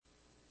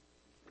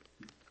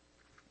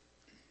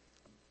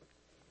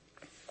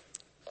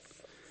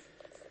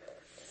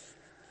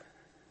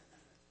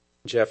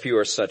Jeff, you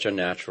are such a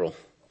natural.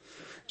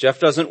 Jeff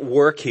doesn't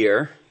work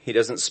here. He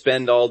doesn't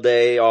spend all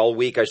day, all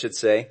week, I should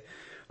say,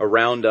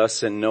 around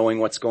us and knowing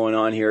what's going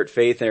on here at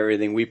Faith and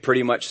everything. We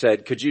pretty much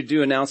said, could you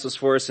do announcements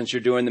for us since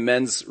you're doing the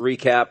men's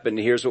recap and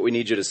here's what we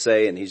need you to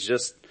say. And he's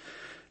just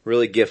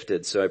really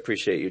gifted. So I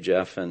appreciate you,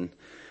 Jeff. And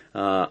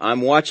I'm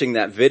watching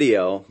that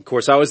video. Of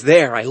course, I was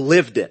there. I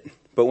lived it.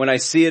 But when I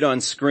see it on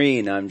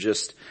screen,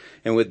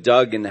 and with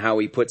Doug and how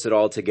he puts it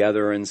all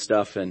together and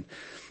stuff. And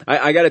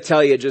I got to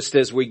tell you, just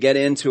as we get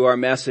into our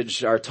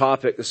message, our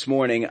topic this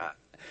morning,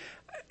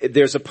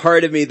 there's a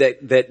part of me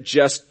that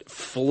just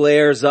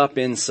flares up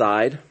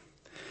inside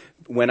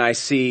when I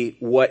see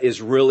what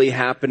is really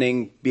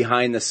happening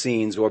behind the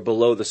scenes or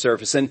below the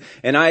surface. And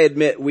I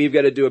admit we've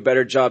got to do a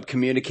better job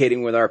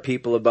communicating with our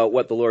people about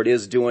what the Lord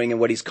is doing and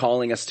what He's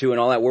calling us to and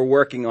all that. We're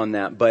working on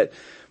that. But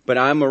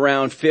I'm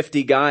around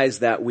 50 guys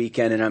that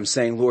weekend and I'm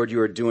saying, Lord,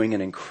 you are doing an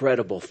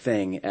incredible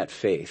thing at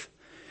Faith.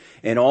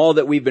 And all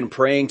that we've been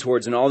praying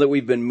towards and all that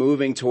we've been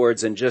moving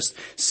towards and just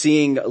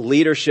seeing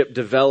leadership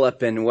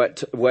develop and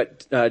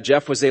what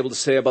Jeff was able to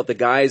say about the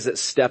guys that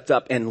stepped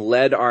up and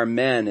led our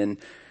men. And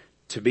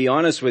to be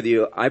honest with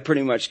you, I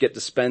pretty much get to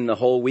spend the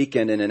whole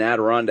weekend in an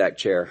Adirondack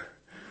chair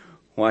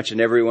watching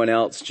everyone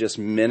else just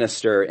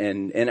minister.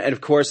 And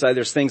of course,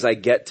 there's things I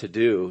get to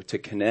do to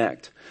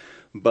connect,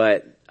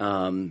 but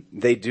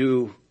they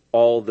do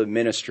all the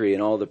ministry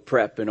and all the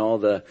prep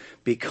and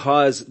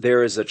because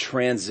there is a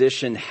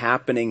transition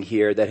happening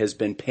here that has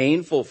been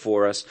painful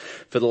for us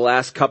for the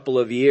last couple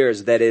of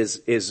years that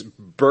is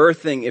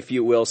birthing, if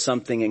you will,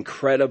 something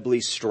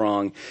incredibly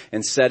strong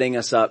and setting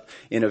us up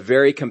in a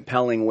very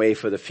compelling way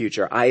for the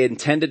future. I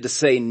intended to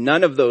say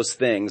none of those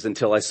things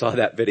until I saw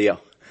that video.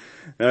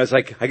 And I was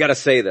like, I gotta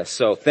say this.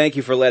 So thank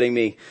you for letting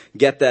me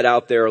get that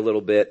out there a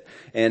little bit.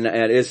 And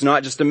it's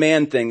not just a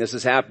man thing. This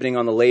is happening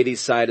on the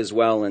ladies' side as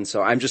well. And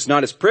so I'm just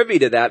not as privy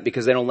to that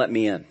because they don't let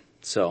me in.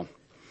 So,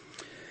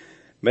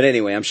 but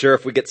anyway, I'm sure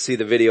if we get to see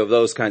the video of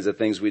those kinds of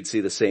things, we'd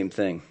see the same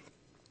thing.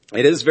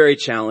 It is very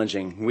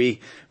challenging.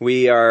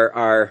 We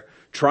are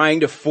trying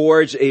to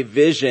forge a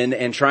vision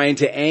and trying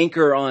to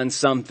anchor on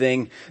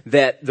something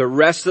that the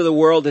rest of the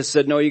world has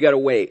said, no, you gotta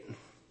wait.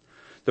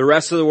 The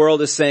rest of the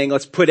world is saying,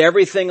 let's put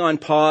everything on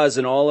pause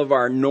and all of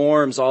our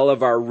norms, all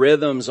of our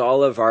rhythms,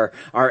 all of our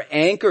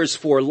anchors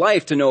for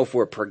life to know if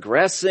we're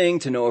progressing,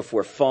 to know if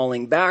we're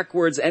falling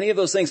backwards, any of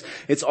those things.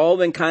 It's all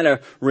been kind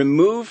of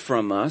removed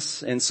from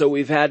us. And so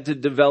we've had to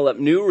develop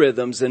new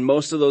rhythms, and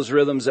most of those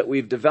rhythms that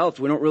we've developed,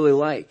 we don't really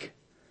like.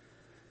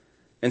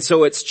 And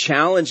so it's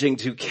challenging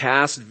to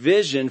cast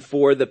vision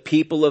for the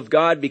people of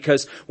God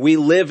because we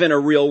live in a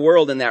real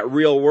world, and that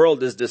real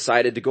world has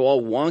decided to go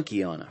all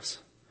wonky on us.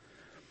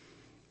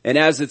 And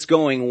as it's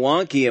going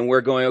wonky and we're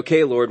going,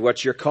 okay, Lord,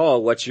 what's your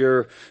call? What's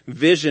your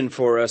vision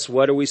for us?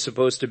 What are we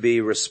supposed to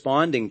be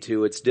responding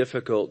to? It's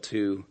difficult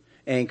to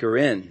anchor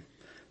in.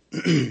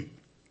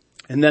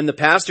 And then the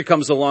pastor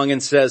comes along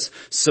and says,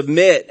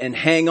 submit and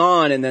hang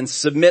on, and then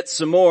submit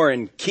some more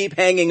and keep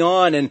hanging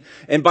on.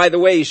 And by the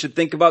way, you should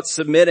think about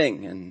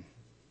submitting. And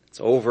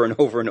it's over and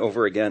over and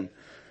over again.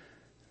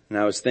 And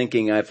I was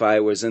thinking if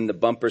I was in the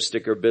bumper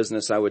sticker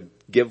business, I would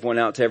give one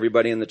out to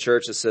everybody in the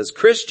church that says,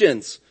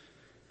 Christians,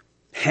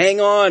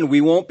 hang on, we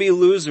won't be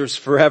losers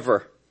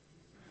forever.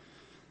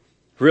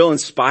 Real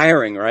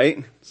inspiring,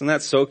 right? Isn't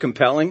that so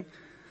compelling?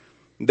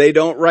 They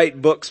don't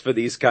write books for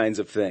these kinds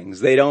of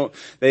things. They don't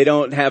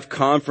have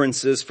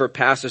conferences for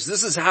pastors.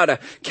 This is how to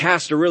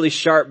cast a really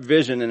sharp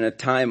vision in a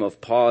time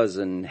of pause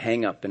and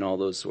hang up and all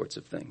those sorts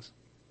of things.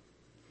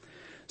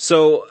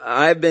 So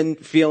I've been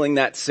feeling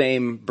that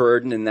same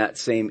burden and that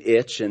same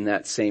itch and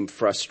that same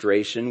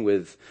frustration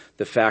with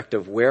the fact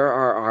of where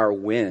are our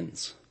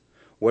wins?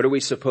 What are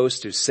we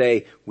supposed to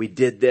say? We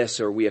did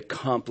this or we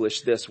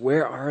accomplished this.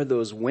 Where are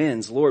those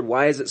wins? Lord,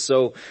 why is it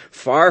so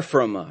far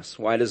from us?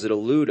 Why does it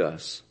elude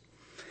us?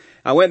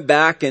 I went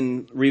back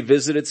and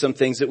revisited some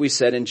things that we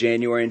said in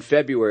January and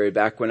February,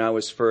 back when I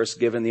was first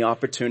given the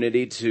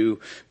opportunity to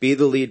be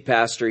the lead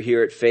pastor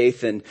here at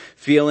Faith and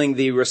feeling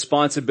the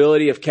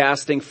responsibility of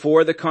casting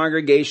for the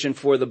congregation,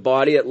 for the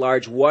body at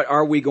large. What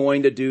are we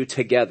going to do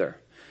together?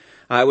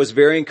 I was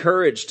very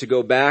encouraged to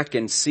go back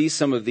and see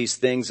some of these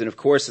things. And of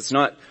course, it's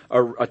not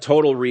a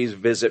total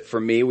revisit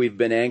for me. We've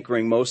been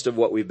anchoring most of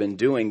what we've been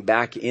doing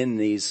back in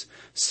these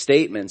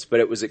statements. But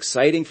it was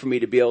exciting for me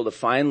to be able to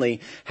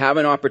finally have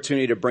an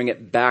opportunity to bring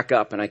it back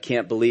up. And I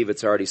can't believe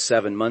it's already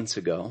 7 months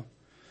ago.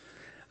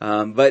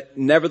 But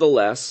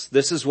nevertheless,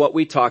 this is what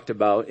we talked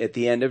about at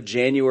the end of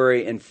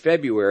January and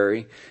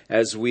February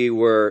as we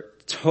were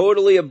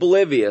totally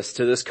oblivious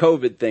to this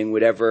COVID thing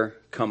would ever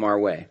come our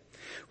way.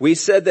 We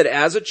said that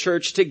as a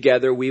church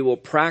together, we will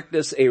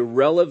practice a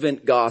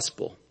relevant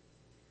gospel.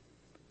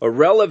 A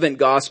relevant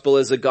gospel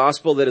is a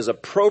gospel that is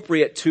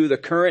appropriate to the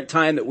current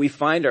time that we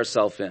find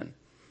ourselves in.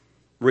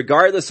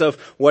 Regardless of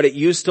what it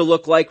used to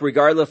look like,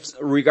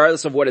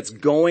 regardless of what it's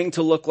going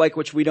to look like,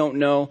 which we don't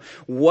know,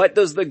 what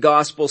does the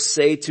gospel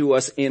say to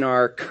us in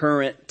our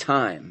current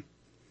time?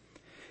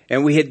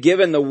 And we had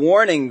given the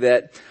warning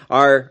that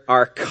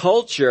our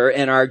culture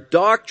and our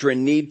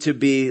doctrine need to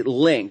be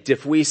linked.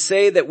 If we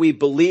say that we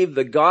believe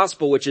the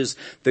gospel, which is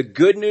the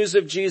good news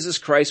of Jesus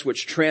Christ,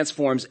 which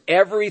transforms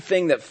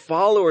everything that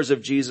followers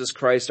of Jesus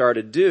Christ are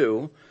to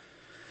do,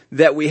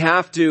 that we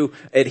have to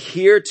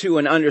adhere to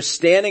an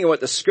understanding of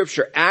what the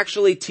scripture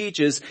actually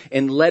teaches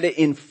and let it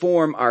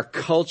inform our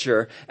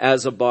culture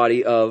as a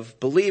body of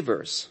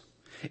believers.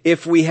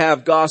 If we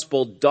have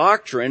gospel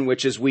doctrine,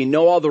 which is we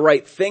know all the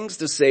right things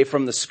to say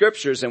from the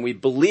scriptures and we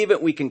believe it,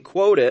 we can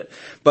quote it,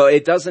 but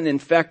it doesn't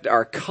infect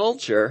our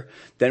culture,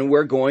 then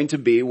we're going to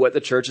be what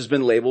the church has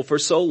been labeled for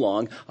so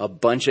long, a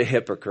bunch of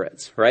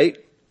hypocrites, right?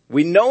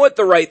 We know what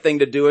the right thing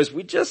to do is,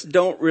 we just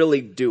don't really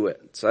do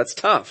it. So that's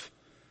tough.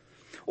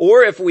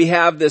 Or if we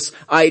have this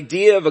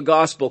idea of a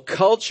gospel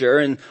culture,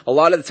 and a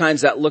lot of the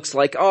times that looks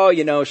like,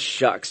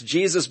 shucks,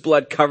 Jesus'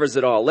 blood covers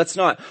it all. Let's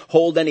not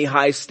hold any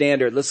high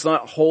standard. Let's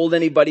not hold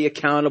anybody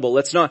accountable.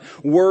 Let's not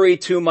worry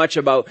too much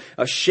about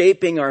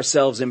shaping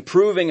ourselves,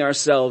 improving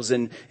ourselves,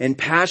 and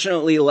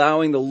passionately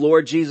allowing the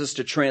Lord Jesus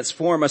to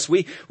transform us.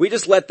 We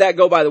just let that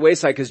go by the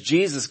wayside because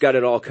Jesus got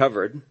it all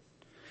covered.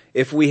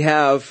 If we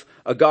have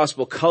a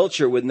gospel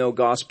culture with no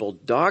gospel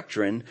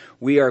doctrine,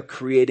 we are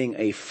creating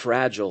a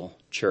fragile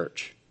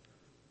church.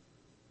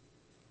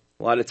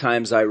 A lot of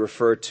times I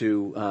refer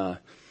to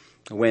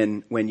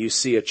when you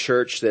see a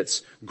church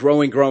that's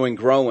growing,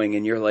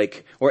 and you're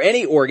like, or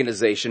any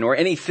organization or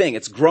anything,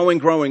 it's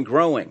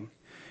growing.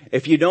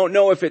 If you don't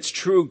know if it's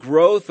true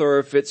growth or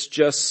if it's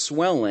just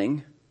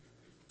swelling,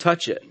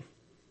 touch it.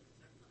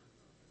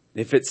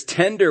 If it's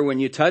tender when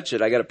you touch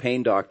it, I got a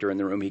pain doctor in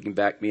the room, he can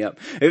back me up.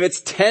 If it's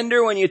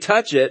tender when you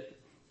touch it,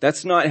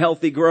 that's not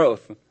healthy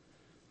growth. There's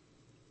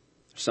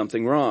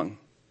something wrong.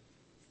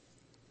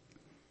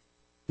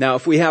 Now,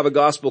 if we have a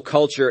gospel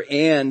culture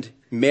and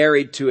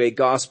married to a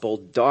gospel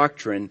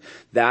doctrine,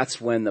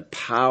 that's when the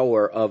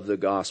power of the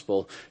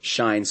gospel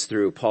shines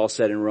through. Paul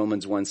said in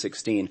Romans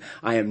 1:16,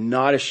 I am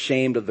not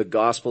ashamed of the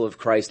gospel of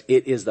Christ.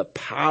 It is the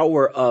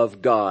power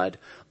of God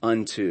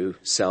unto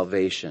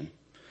salvation.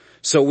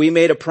 So we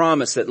made a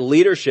promise that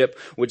leadership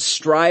would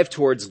strive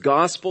towards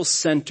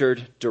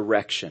gospel-centered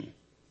direction.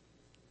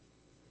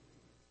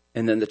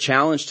 And then the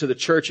challenge to the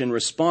church in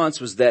response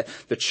was that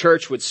the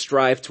church would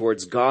strive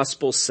towards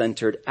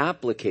gospel-centered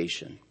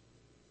application.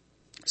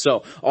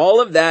 So all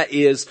of that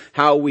is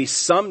how we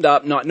summed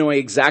up, not knowing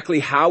exactly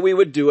how we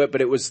would do it, but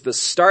it was the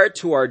start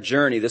to our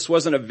journey. This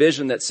wasn't a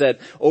vision that said,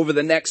 over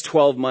the next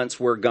 12 months,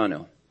 we're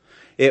gonna.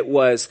 It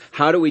was,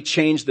 how do we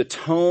change the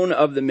tone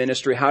of the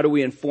ministry? How do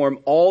we inform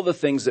all the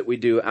things that we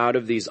do out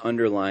of these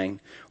underlying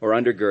or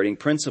undergirding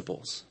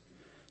principles?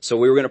 So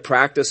we were going to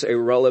practice a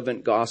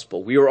relevant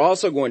gospel. We were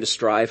also going to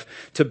strive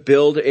to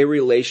build a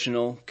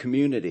relational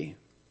community.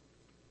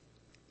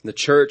 The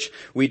church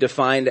we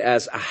defined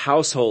as a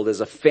household, as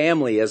a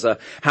family, as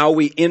how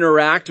we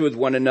interact with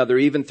one another,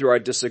 even through our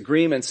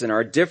disagreements and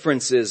our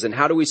differences, and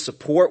how do we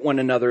support one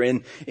another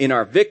in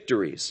our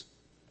victories.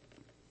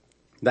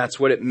 That's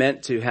what it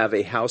meant to have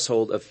a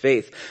household of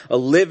faith. A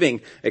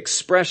living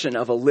expression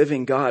of a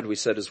living God, we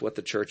said, is what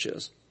the church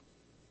is.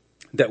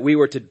 That we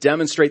were to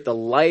demonstrate the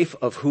life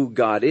of who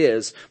God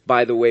is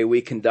by the way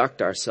we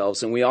conduct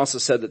ourselves. And we also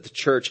said that the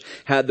church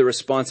had the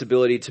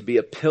responsibility to be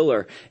a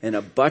pillar and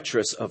a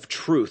buttress of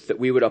truth, that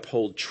we would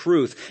uphold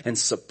truth and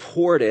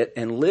support it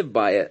and live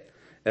by it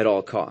at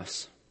all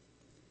costs.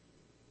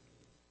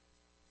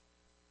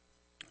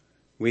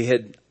 We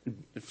had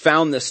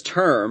found this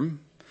term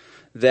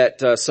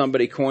that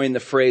somebody coined, the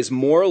phrase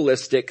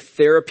moralistic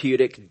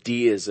therapeutic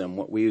deism,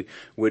 what we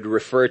would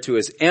refer to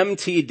as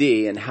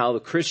MTD, and how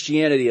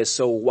Christianity is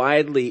so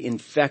widely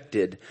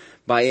infected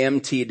by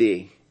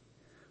MTD.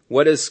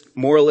 What does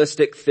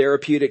moralistic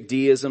therapeutic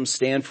deism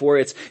stand for?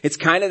 It's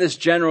kind of this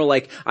general,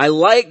 like, I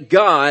like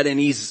God and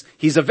he's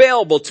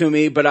available to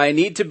me, but I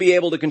need to be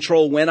able to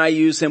control when I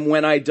use him,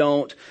 when I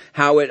don't,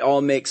 how it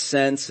all makes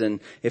sense.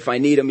 And if I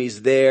need him,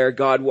 he's there.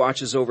 God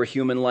watches over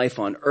human life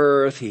on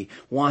earth. He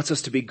wants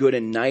us to be good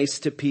and nice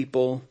to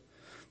people.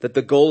 That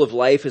the goal of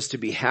life is to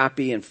be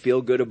happy and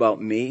feel good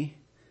about me.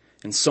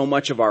 And so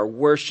much of our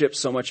worship,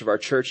 so much of our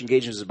church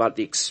engagement is about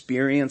the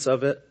experience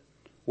of it,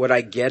 what I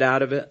get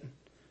out of it.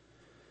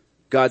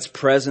 God's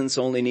presence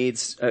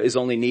is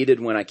only needed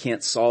when I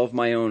can't solve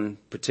my own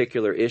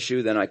particular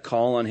issue. Then I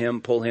call on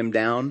him, pull him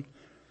down.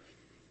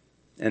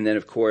 And then,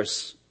 of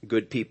course,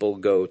 good people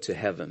go to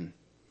heaven.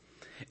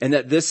 And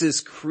that this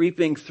is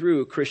creeping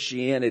through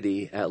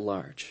Christianity at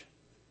large.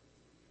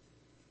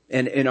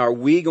 And are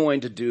we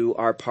going to do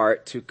our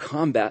part to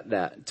combat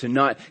that, to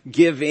not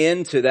give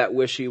in to that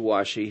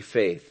wishy-washy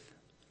faith?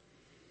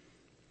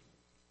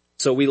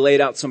 So we laid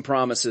out some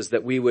promises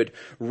that we would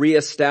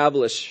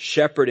reestablish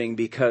shepherding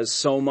because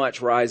so much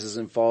rises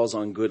and falls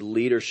on good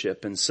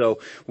leadership. And so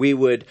we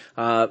would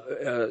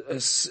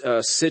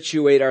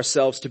situate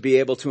ourselves to be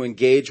able to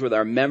engage with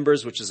our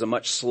members, which is a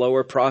much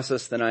slower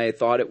process than I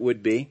thought it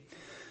would be.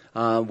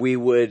 We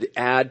would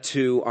add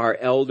to our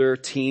elder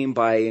team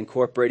by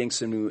incorporating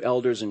some new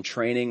elders in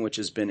training, which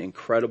has been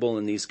incredible.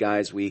 And these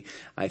guys,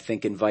 I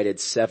think, invited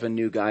 7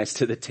 new guys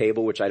to the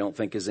table, which I don't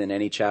think is in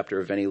any chapter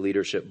of any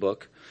leadership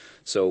book.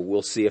 So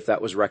we'll see if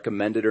that was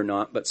recommended or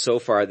not. But so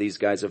far, these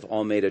guys have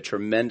all made a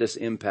tremendous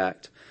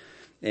impact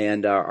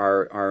and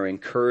are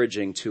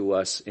encouraging to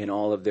us in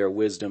all of their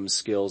wisdom,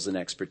 skills, and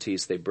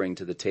expertise they bring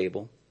to the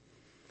table.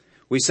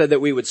 We said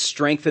that we would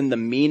strengthen the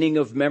meaning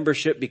of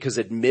membership because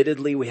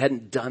admittedly we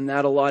hadn't done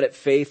that a lot at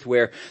Faith,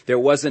 where there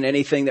wasn't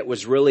anything that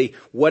was really,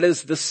 what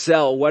is the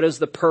cell? What is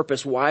the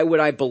purpose? Why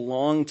would I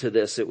belong to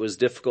this? It was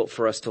difficult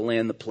for us to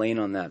land the plane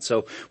on that.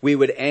 So we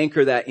would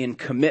anchor that in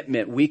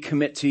commitment. We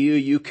commit to you.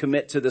 You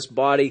commit to this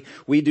body.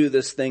 We do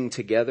this thing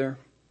together.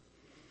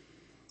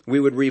 We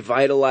would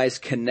revitalize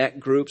connect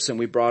groups, and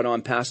we brought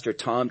on Pastor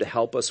Tom to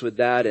help us with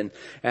that. And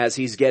as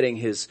he's getting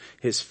his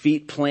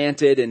feet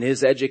planted and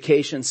his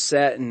education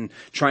set and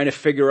trying to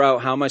figure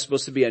out how am I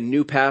supposed to be a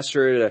new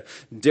pastor at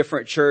a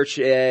different church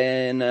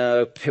in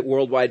a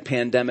worldwide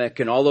pandemic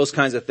and all those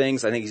kinds of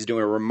things, I think he's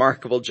doing a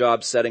remarkable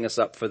job setting us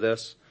up for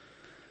this.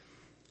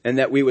 And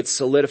that we would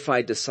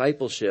solidify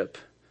discipleship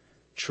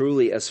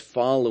truly as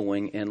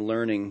following and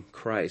learning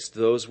Christ.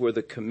 Those were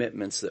the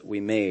commitments that we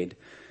made.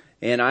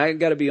 And I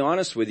got to be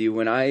honest with you,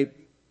 when I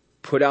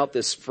put out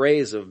this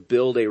phrase of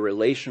build a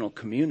relational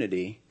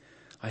community,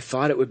 I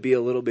thought it would be a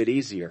little bit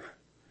easier.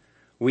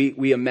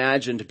 We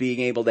imagined being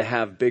able to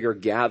have bigger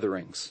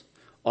gatherings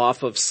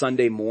off of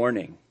Sunday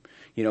morning.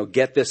 You know,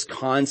 get this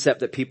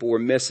concept that people were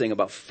missing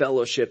about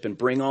fellowship and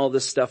bring all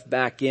this stuff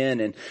back in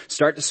and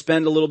start to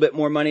spend a little bit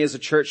more money as a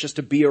church just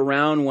to be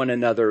around one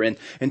another and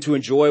to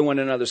enjoy one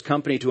another's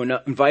company, to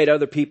invite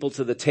other people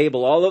to the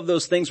table. All of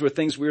those things were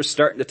things we were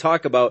starting to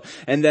talk about.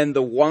 And then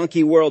the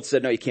wonky world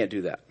said, no, you can't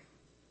do that.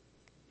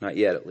 Not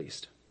yet, at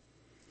least.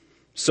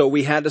 So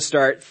we had to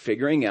start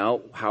figuring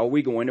out how are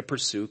we going to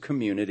pursue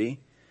community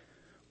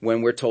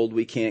when we're told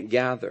we can't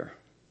gather.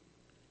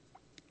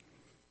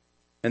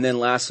 And then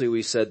lastly,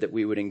 we said that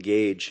we would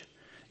engage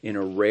in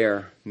a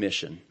rare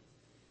mission.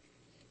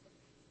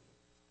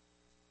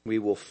 We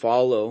will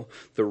follow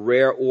the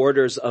rare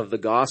orders of the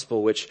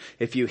gospel, which,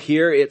 if you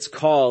hear its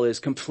call, is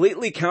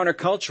completely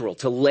countercultural.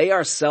 To lay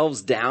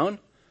ourselves down,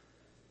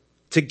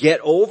 to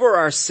get over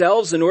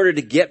ourselves in order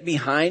to get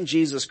behind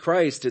Jesus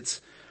Christ.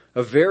 It's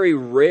a very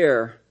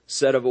rare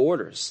set of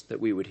orders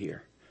that we would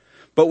hear.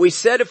 But we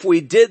said if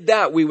we did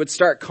that, we would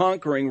start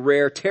conquering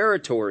rare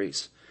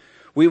territories.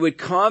 We would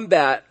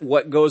combat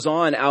what goes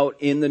on out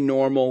in the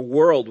normal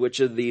world,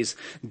 which are these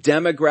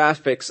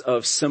demographics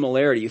of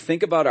similarity. You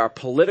think about our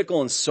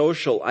political and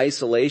social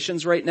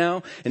isolations right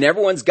now, and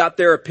everyone's got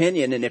their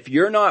opinion. And if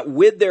you're not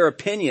with their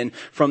opinion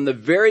from the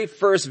very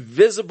first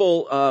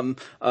visible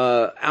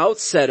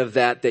outset of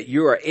that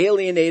you are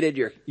alienated,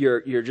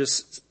 you're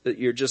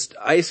just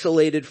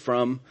isolated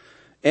from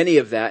any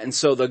of that. And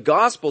so the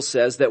gospel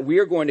says that we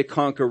are going to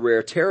conquer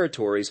rare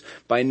territories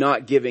by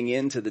not giving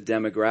in to the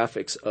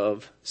demographics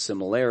of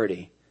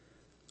similarity.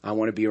 I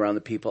want to be around the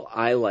people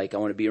I like. I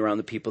want to be around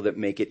the people that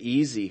make it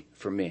easy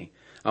for me.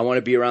 I want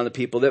to be around the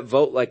people that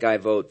vote like I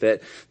vote,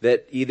 that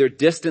either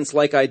distance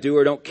like I do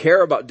or don't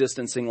care about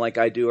distancing like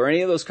I do, or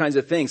any of those kinds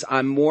of things.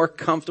 I'm more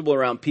comfortable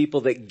around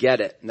people that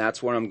get it, and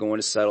that's what I'm going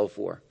to settle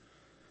for,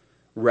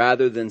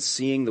 rather than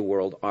seeing the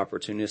world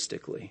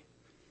opportunistically.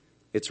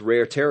 It's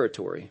rare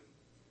territory.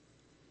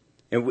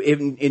 And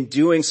in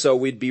doing so,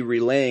 we'd be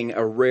relaying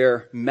a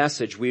rare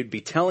message. We'd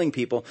be telling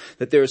people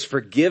that there is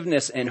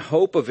forgiveness and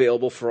hope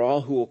available for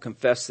all who will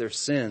confess their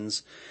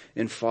sins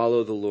and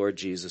follow the Lord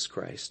Jesus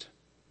Christ.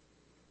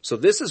 So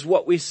this is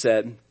what we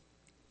said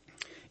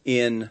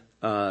in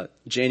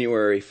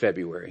January,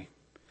 February.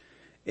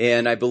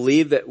 And I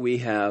believe that we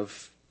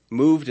have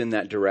moved in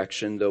that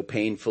direction, though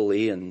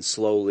painfully and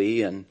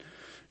slowly and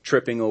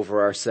tripping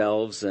over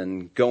ourselves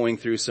and going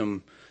through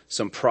some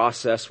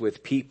process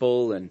with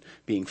people and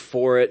being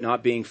for it,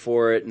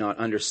 not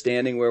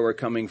understanding where we're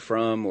coming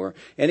from, or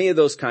any of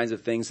those kinds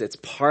of things. It's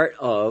part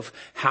of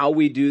how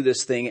we do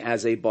this thing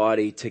as a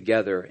body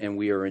together, and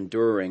we are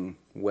enduring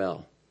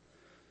well.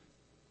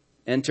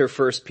 Enter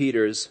 1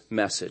 Peter's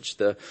message,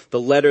 the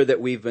letter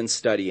that we've been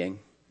studying.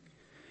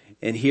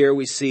 And here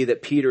we see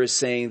that Peter is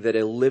saying that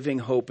a living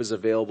hope is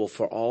available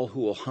for all who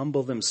will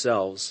humble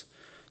themselves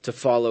to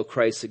follow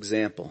Christ's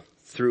example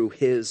through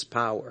his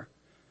power.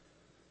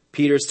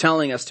 Peter's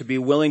telling us to be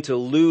willing to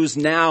lose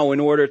now in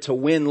order to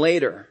win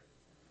later,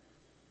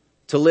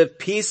 to live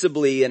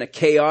peaceably in a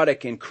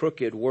chaotic and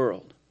crooked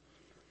world.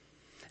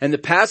 And the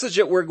passage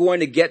that we're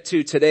going to get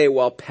to today,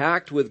 while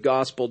packed with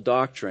gospel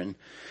doctrine,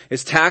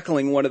 is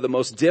tackling one of the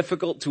most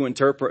difficult to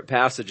interpret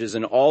passages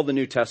in all the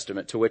New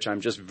Testament, to which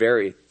I'm just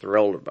very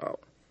thrilled about.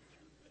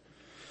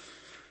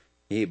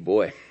 Hey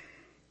boy.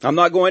 I'm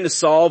not going to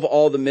solve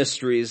all the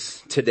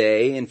mysteries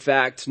today. In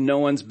fact, no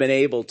one's been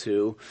able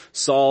to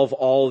solve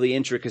all the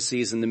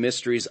intricacies and the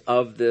mysteries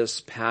of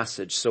this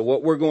passage. So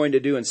what we're going to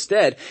do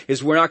instead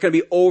is we're not going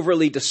to be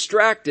overly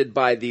distracted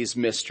by these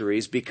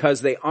mysteries,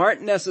 because they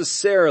aren't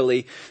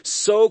necessarily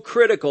so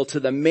critical to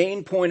the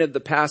main point of the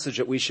passage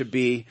that we should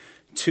be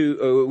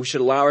we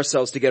should allow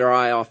ourselves to get our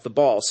eye off the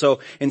ball. So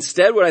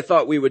instead what I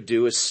thought we would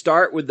do is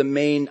start with the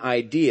main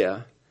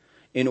idea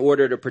in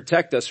order to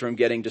protect us from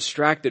getting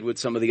distracted with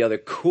some of the other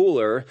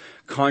cooler,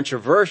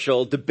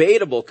 controversial,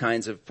 debatable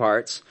kinds of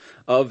parts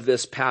of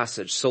this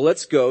passage. So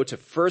let's go to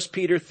 1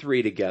 Peter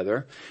 3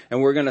 together,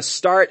 and we're going to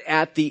start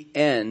at the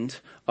end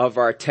of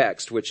our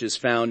text, which is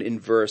found in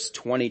verse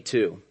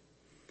 22.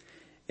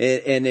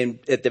 And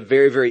at the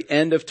very, very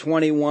end of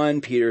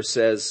 21, Peter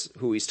says,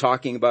 who he's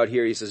talking about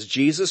here, he says,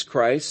 Jesus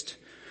Christ,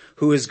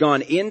 who has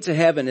gone into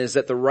heaven, is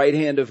at the right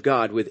hand of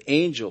God with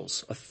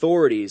angels,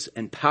 authorities,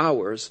 and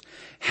powers,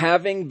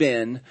 having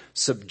been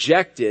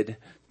subjected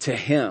to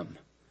him.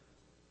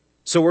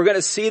 So we're going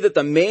to see that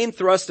the main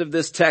thrust of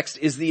this text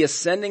is the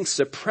ascending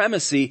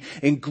supremacy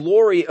and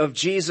glory of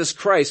Jesus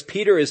Christ.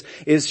 Peter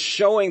is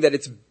showing that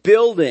it's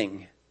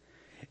building.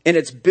 And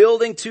it's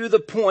building to the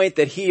point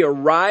that he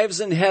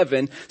arrives in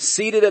heaven,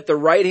 seated at the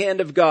right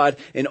hand of God,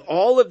 and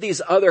all of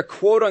these other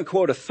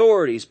quote-unquote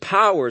authorities,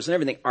 powers, and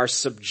everything are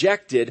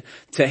subjected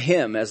to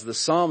him, as the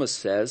psalmist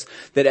says,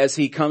 that as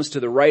he comes to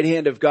the right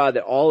hand of God,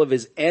 that all of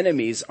his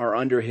enemies are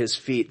under his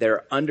feet.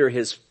 They're under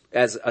his,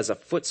 as a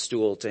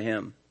footstool to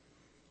him.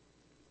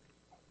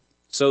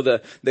 So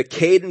the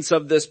cadence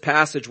of this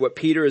passage, what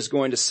Peter is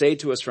going to say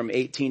to us from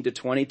 18 to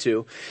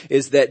 22,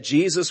 is that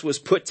Jesus was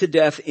put to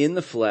death in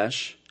the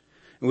flesh,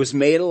 was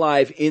made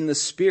alive in the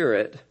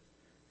Spirit,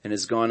 and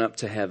has gone up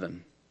to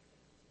heaven.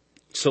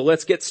 So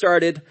let's get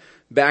started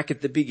back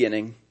at the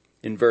beginning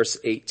in verse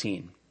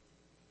 18.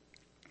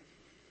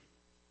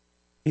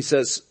 He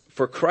says,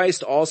 "For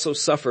Christ also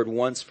suffered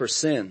once for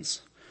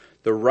sins,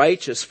 the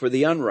righteous for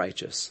the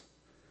unrighteous,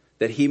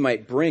 that he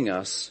might bring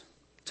us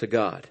to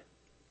God."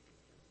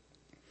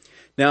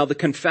 Now, the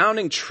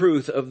confounding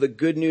truth of the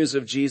good news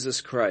of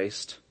Jesus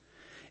Christ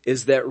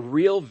is that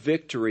real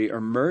victory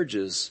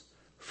emerges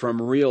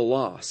from real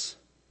loss.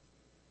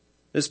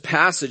 This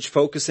passage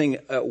focusing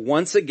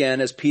once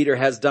again, as Peter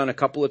has done a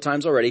couple of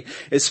times already,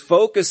 is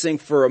focusing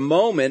for a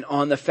moment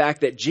on the fact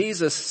that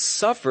Jesus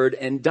suffered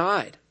and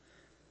died.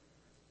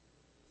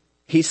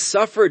 He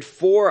suffered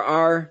for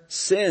our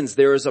sins.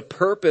 There is a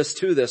purpose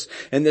to this.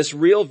 And this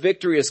real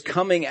victory is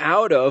coming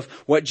out of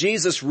what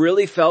Jesus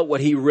really felt, what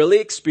he really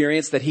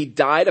experienced, that he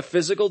died a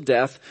physical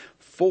death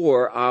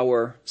for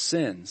our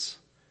sins.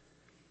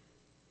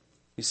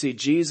 You see,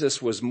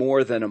 Jesus was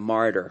more than a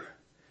martyr.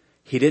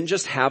 He didn't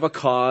just have a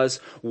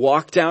cause,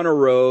 walk down a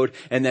road,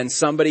 and then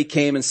somebody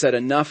came and said,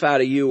 enough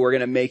out of you, we're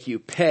going to make you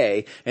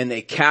pay. And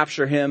they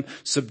capture him,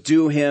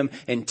 subdue him,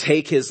 and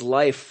take his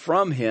life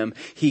from him.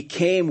 He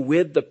came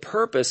with the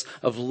purpose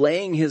of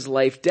laying his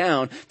life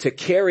down to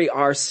carry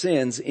our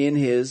sins in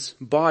his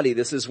body.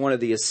 This is one of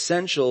the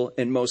essential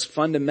and most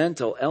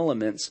fundamental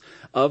elements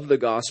of the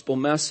gospel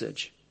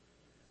message.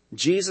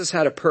 Jesus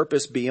had a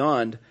purpose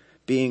beyond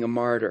being a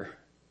martyr.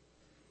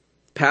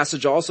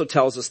 Passage also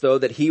tells us, though,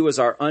 that he was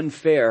our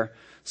unfair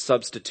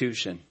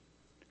substitution.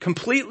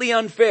 Completely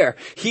unfair.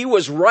 He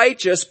was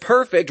righteous,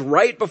 perfect,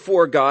 right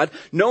before God,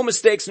 no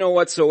mistakes, no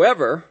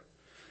whatsoever.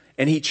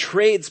 And he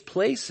trades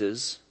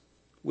places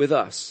with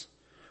us,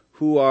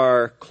 who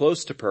are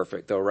close to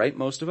perfect, though, right?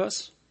 Most of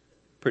us?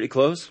 Pretty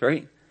close,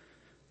 right?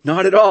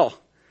 Not at all.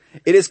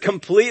 It is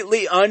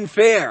completely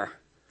unfair.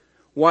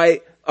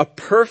 Why a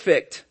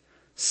perfect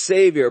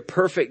Savior,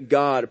 perfect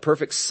God, a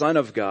perfect Son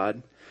of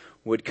God,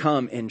 would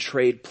come and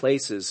trade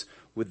places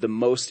with the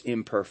most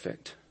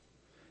imperfect.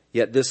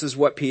 Yet this is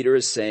what Peter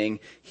is saying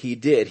he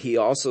did. He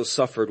also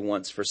suffered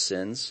once for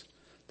sins,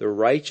 the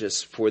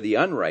righteous for the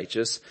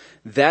unrighteous,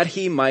 that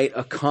he might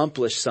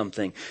accomplish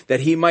something, that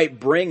he might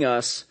bring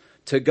us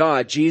to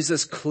God.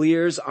 Jesus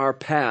clears our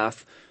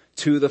path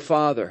to the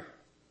Father.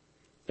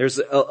 There's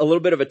a little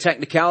bit of a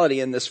technicality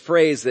in this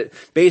phrase that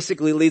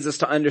basically leads us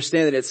to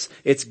understand that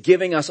it's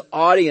giving us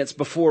audience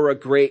before a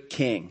great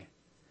king.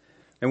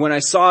 And when I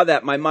saw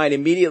that, my mind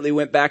immediately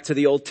went back to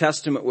the Old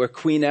Testament, where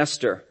Queen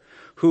Esther,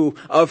 who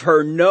of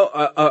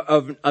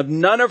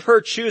none of her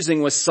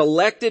choosing, was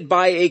selected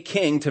by a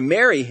king to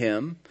marry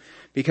him,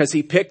 because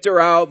he picked her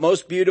out,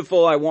 most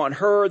beautiful, I want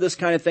her, this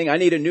kind of thing. I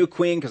need a new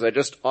queen because I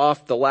just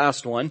offed the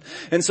last one.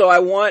 And so I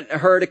want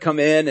her to come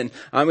in and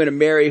I'm going to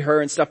marry her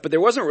and stuff. But there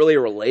wasn't really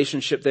a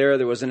relationship there.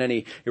 There wasn't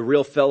any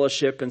real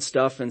fellowship and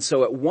stuff. And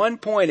so at one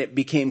point it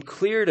became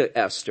clear to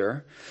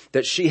Esther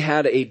that she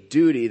had a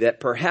duty,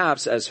 that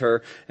perhaps as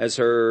her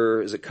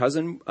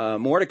cousin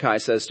Mordecai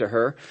says to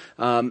her,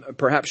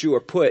 perhaps you were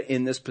put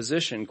in this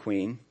position,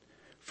 queen,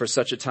 for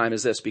such a time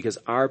as this, because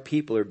our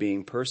people are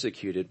being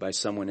persecuted by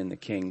someone in the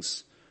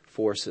king's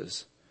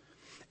forces.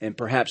 And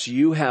perhaps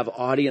you have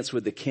audience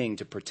with the king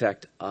to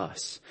protect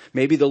us.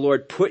 Maybe the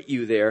Lord put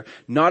you there,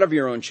 not of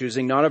your own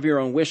choosing, not of your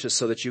own wishes,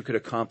 so that you could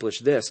accomplish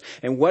this.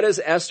 And what does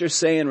Esther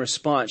say in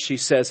response? She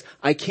says,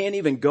 I can't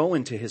even go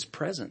into his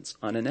presence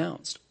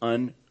unannounced,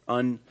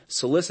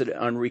 unsolicited,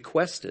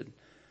 unrequested.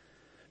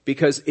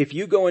 Because if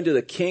you go into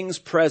the king's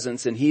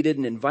presence and he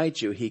didn't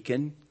invite you, he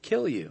can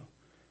kill you.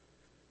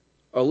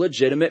 A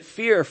legitimate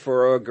fear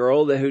for a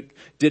girl who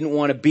didn't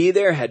want to be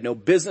there, had no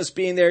business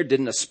being there,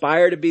 didn't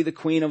aspire to be the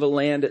queen of a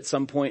land at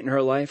some point in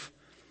her life.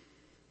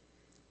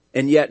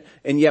 And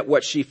yet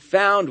what she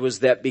found was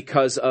that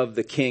because of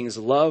the king's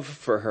love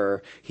for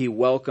her, he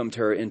welcomed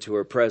her into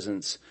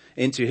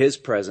his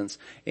presence,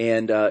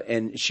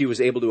 and she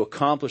was able to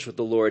accomplish what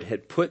the Lord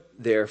had put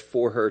there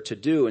for her to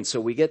do. And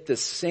so we get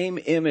this same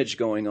image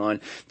going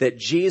on, that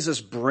Jesus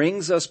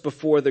brings us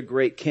before the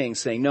great king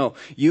saying, no,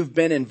 you've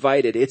been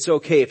invited. It's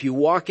okay. If you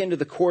walk into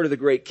the court of the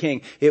great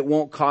king, it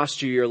won't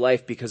cost you your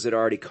life because it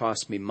already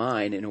cost me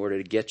mine in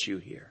order to get you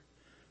here.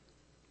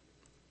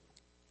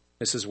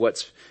 This is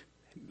what's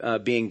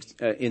being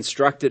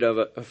instructed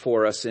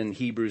for us in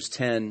Hebrews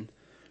 10,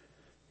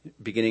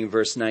 beginning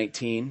verse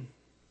 19.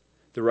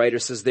 The writer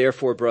says,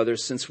 therefore,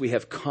 brothers, since we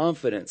have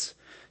confidence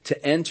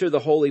to enter the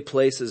holy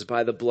places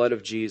by the blood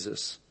of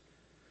Jesus,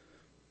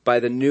 by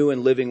the new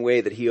and living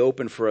way that he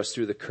opened for us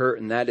through the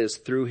curtain, that is,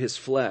 through his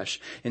flesh.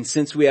 And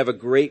since we have a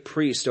great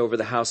priest over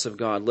the house of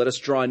God, let us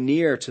draw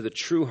near to the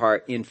true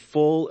heart in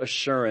full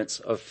assurance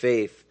of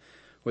faith,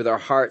 with our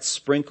hearts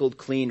sprinkled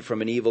clean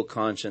from an evil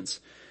conscience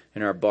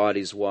and our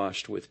bodies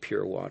washed with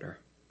pure water.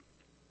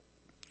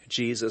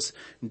 Jesus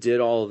did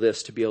all of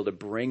this to be able to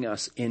bring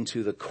us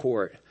into the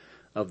court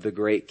of the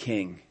great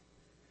king.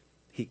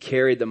 He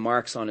carried the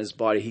marks on his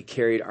body. He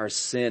carried our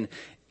sin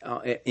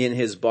in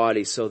his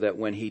body so that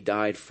when he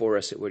died for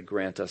us, it would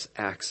grant us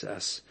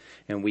access.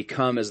 And we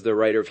come, as the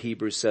writer of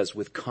Hebrews says,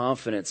 with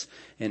confidence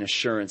and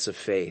assurance of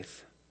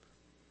faith.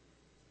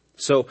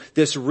 So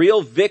this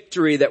real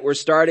victory that we're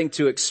starting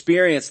to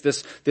experience,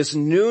 this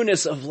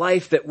newness of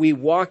life that we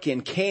walk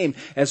in, came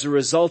as a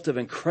result of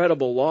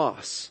incredible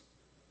loss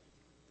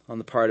on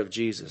the part of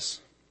Jesus.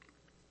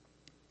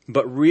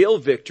 But real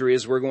victory,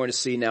 as we're going to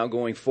see now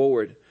going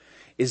forward,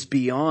 is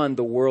beyond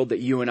the world that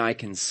you and I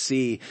can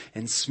see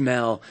and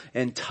smell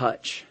and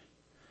touch.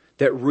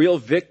 That real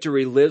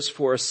victory lives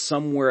for us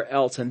somewhere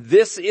else. And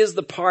this is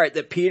the part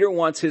that Peter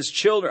wants his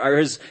children, or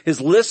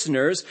his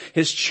listeners,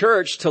 his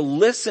church to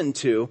listen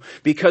to,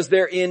 because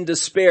they're in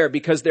despair,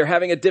 because they're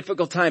having a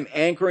difficult time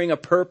anchoring a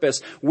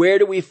purpose. Where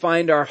do we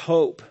find our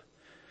hope?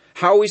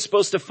 How are we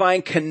supposed to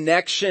find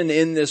connection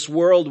in this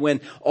world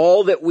when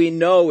all that we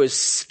know is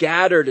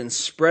scattered and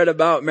spread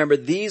about? Remember,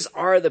 these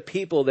are the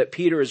people that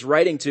Peter is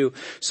writing to.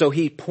 So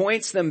he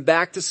points them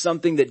back to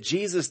something that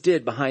Jesus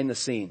did behind the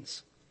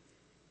scenes.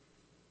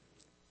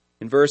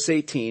 In verse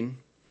 18,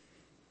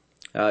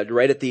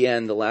 right at the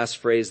end, the last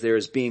phrase there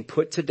is being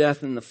put to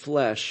death in the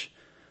flesh,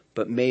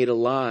 but made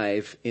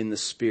alive in the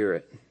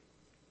spirit.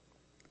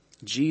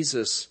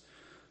 Jesus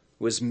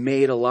was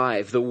made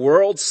alive. The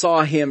world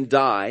saw him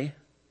die,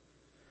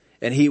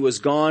 and he was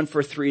gone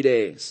for 3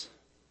 days.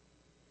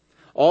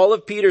 All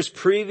of Peter's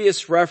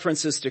previous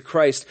references to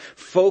Christ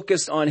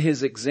focused on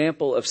his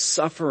example of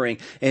suffering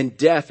and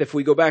death. If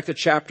we go back to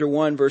chapter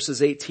 1,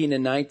 verses 18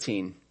 and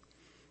 19,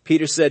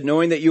 Peter said,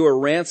 knowing that you are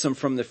ransomed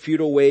from the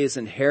futile ways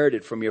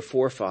inherited from your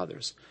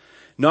forefathers,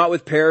 not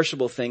with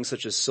perishable things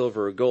such as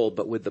silver or gold,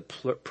 but with the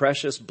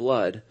precious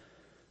blood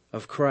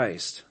of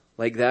Christ,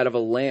 like that of a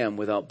lamb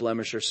without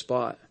blemish or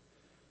spot.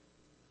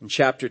 In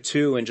chapter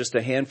 2, in just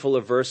a handful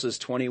of verses,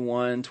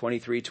 21,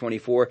 23,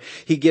 24,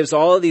 he gives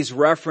all of these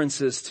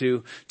references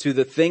to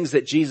the things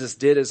that Jesus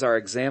did as our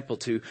example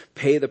to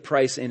pay the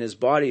price in his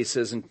body. He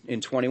says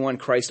in 21,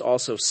 Christ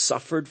also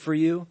suffered for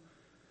you,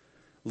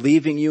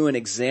 leaving you an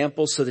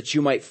example so that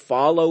you might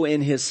follow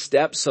in his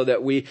steps, so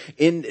that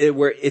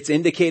where it's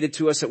indicated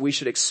to us that we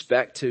should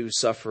expect to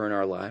suffer in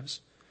our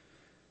lives.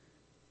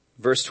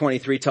 Verse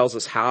 23 tells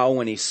us how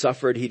when he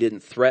suffered, he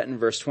didn't threaten.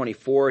 Verse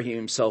 24, he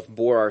himself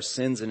bore our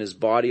sins in his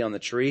body on the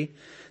tree,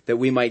 that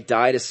we might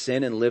die to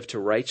sin and live to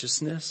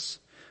righteousness.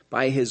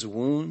 By his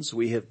wounds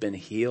we have been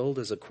healed,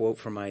 is a quote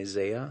from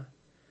Isaiah.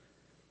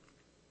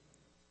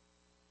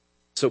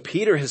 So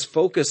Peter has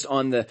focused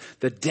on the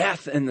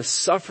death and the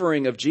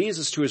suffering of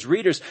Jesus to his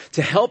readers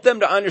to help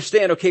them to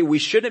understand, okay, we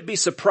shouldn't be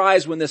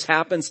surprised when this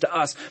happens to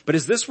us. But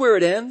is this where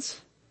it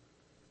ends?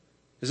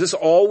 Is this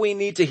all we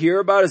need to hear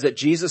about, is that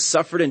Jesus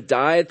suffered and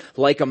died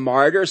like a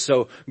martyr?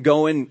 So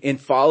go and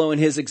follow in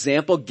his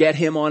example, get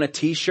him on a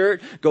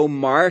t-shirt, go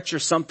march or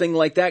something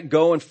like that.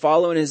 Go and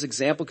follow in his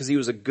example because he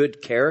was a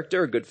good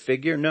character, a good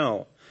figure?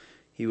 No,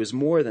 he was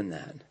more than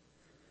that.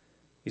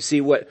 You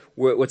see,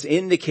 what's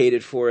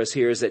indicated for us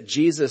here is that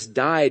Jesus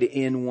died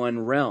in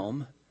one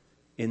realm,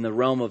 in the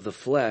realm of the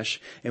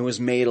flesh, and was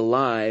made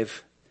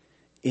alive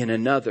in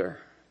another.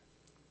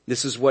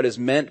 This is what is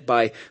meant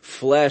by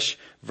flesh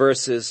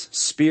versus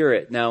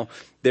spirit. Now,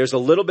 there's a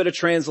little bit of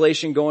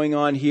translation going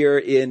on here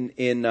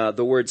in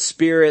the word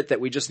spirit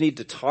that we just need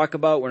to talk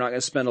about. We're not going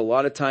to spend a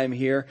lot of time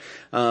here.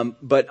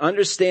 But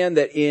understand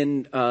that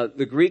in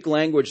the Greek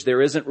language,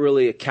 there isn't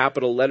really a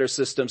capital letter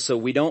system, so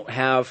we don't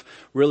have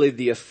really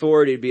the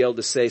authority to be able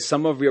to say,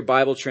 some of your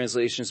Bible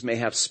translations may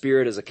have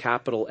spirit as a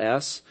capital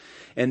S.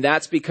 And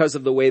that's because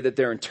of the way that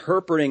they're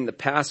interpreting the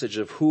passage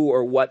of who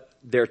or what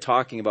they're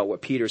talking about,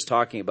 what Peter's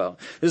talking about.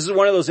 This is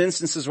one of those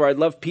instances where I'd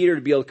love Peter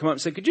to be able to come up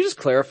and say, could you just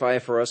clarify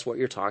for us what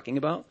you're talking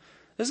about?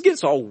 This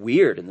gets all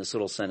weird in this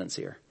little sentence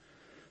here.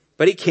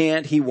 But he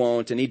can't, he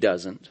won't, and he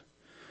doesn't.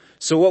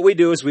 So what we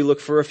do is we look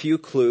for a few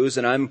clues,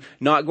 and I'm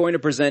not going to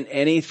present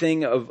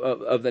anything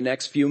of the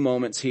next few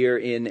moments here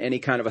in any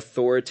kind of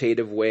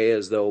authoritative way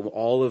as though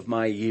all of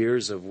my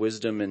years of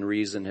wisdom and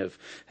reason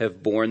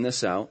have borne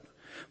this out.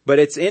 But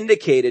it's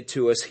indicated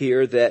to us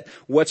here that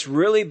what's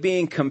really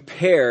being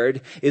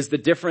compared is the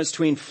difference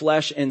between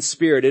flesh and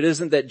spirit. It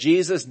isn't that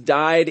Jesus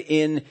died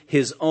in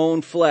his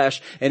own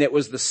flesh and it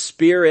was the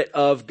Spirit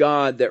of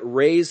God that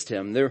raised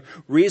him. The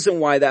reason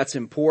why that's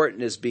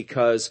important is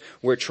because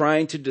we're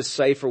trying to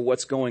decipher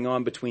what's going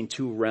on between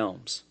two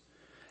realms.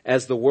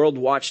 As the world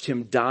watched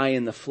him die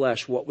in the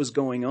flesh, what was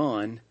going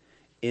on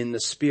in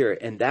the Spirit?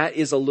 And that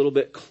is a little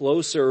bit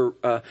closer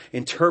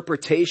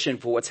interpretation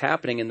for what's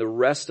happening in the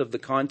rest of the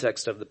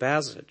context of the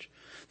passage.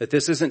 That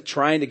this isn't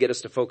trying to get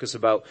us to focus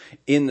about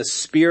in the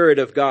Spirit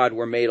of God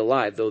we're made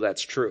alive, though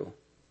that's true.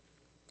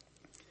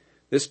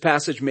 This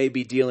passage may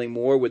be dealing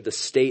more with the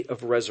state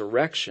of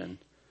resurrection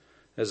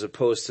as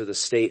opposed to the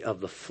state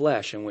of the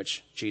flesh in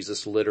which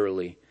Jesus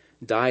literally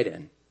died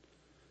in.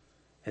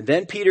 And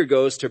then Peter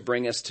goes to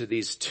bring us to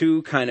these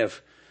two kind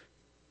of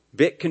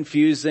bit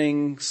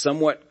confusing,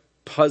 somewhat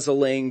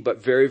puzzling,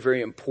 but very,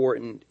 very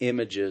important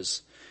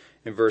images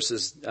in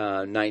verses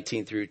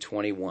 19 through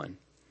 21.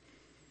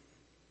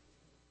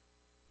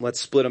 Let's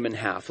split them in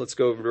half. Let's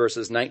go over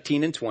verses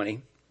 19 and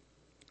 20.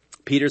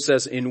 Peter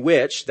says, in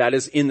which, that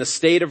is in the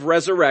state of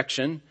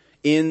resurrection,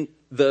 in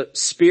the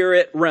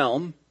spirit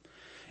realm,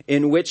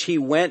 in which he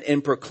went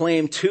and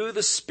proclaimed to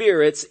the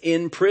spirits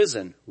in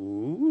prison.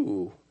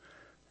 Ooh,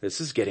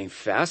 this is getting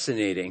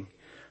fascinating.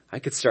 I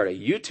could start a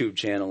YouTube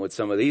channel with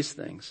some of these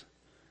things.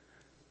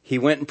 He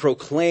went and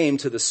proclaimed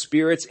to the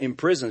spirits in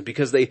prison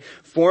because they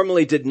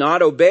formerly did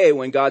not obey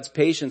when God's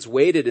patience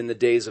waited in the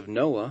days of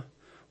Noah,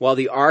 while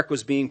the ark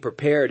was being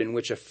prepared, in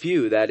which a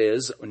few, that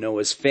is,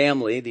 Noah's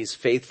family, these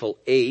faithful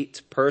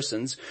 8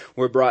 persons,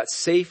 were brought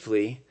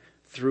safely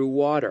through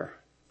water.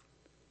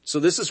 So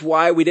this is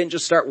why we didn't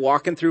just start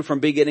walking through from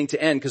beginning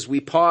to end, because we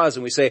pause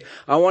and we say,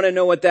 I want to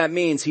know what that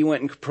means. He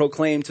went and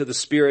proclaimed to the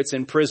spirits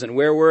in prison.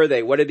 Where were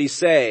they? What did he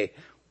say?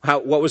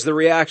 What was the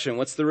reaction?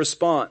 What's the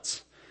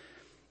response?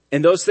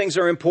 And those things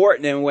are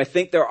important, and I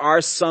think there are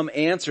some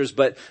answers,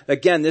 but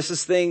again, these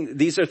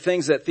are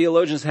things that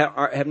theologians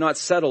have not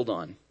settled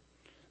on.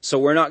 So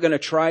we're not going to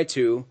try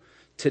to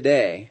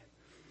today,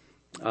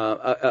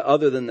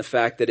 other than the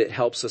fact that it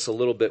helps us a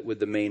little bit with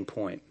the main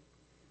point.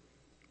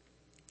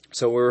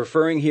 So we're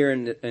referring here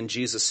in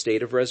Jesus'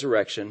 state of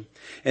resurrection.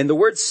 And the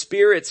word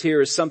spirits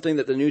here is something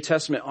that the New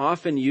Testament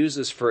often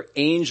uses for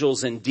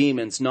angels and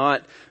demons,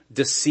 not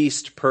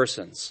deceased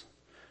persons.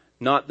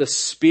 Not the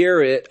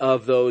spirit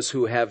of those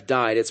who have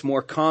died. It's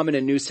more common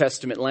in New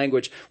Testament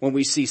language. When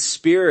we see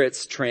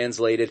spirits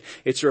translated,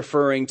 it's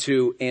referring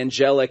to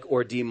angelic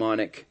or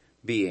demonic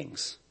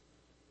beings,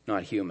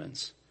 not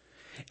humans.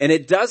 And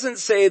it doesn't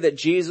say that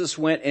Jesus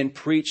went and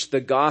preached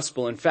the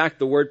gospel. In fact,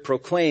 the word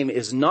proclaim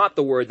is not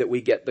the word that we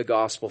get the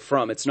gospel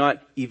from. It's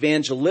not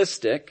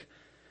evangelistic.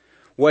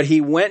 What he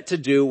went to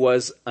do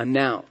was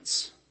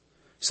announce.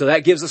 So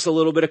that gives us a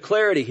little bit of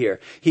clarity here.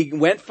 He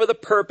went for the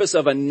purpose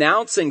of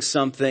announcing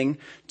something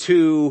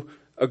to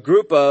a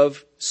group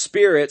of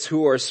spirits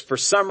who are for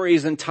some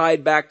reason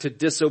tied back to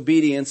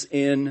disobedience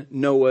in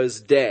Noah's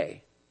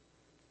day.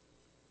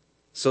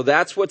 So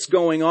that's what's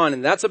going on,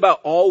 and that's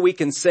about all we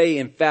can say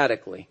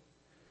emphatically.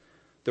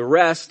 The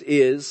rest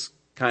is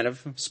kind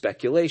of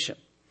speculation.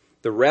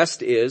 The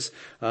rest is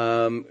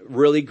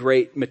really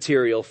great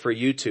material for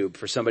YouTube,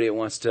 for somebody that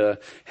wants to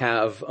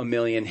have a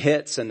million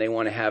hits and they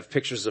want to have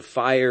pictures of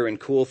fire and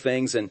cool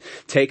things and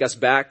take us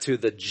back to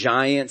the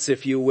giants,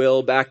 if you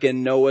will, back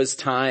in Noah's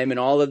time and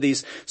all of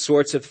these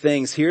sorts of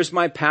things. Here's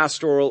my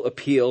pastoral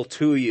appeal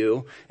to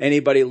you,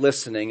 anybody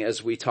listening,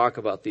 as we talk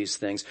about these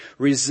things.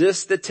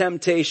 Resist the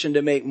temptation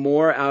to make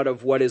more out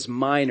of what is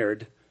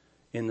minored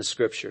in the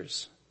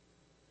Scriptures.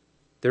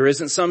 There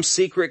isn't some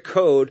secret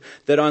code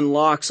that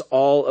unlocks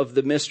all of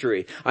the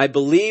mystery. I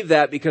believe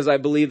that because I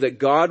believe that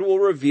God will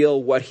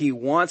reveal what he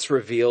wants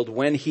revealed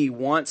when he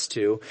wants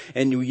to,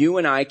 and you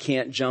and I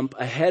can't jump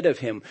ahead of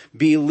him.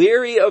 Be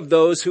leery of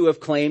those who have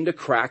claimed to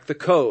crack the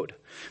code.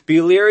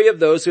 Be leery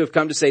of those who have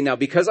come to say, now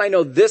because I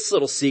know this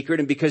little secret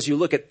and because you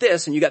look at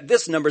this and you got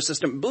this number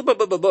system, blah, blah,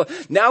 blah, blah, blah,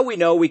 now we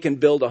know we can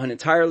build an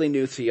entirely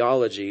new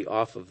theology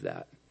off of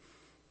that.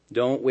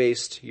 Don't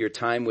waste your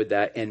time with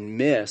that and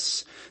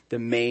miss the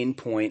main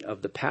point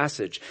of the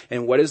passage.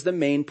 And what is the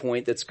main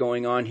point that's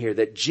going on here?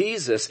 That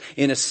Jesus,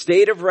 in a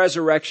state of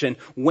resurrection,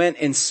 went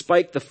and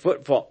spiked the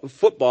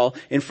football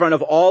in front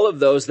of all of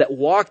those that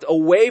walked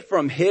away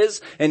from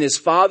his and his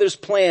Father's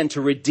plan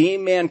to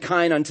redeem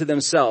mankind unto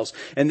themselves.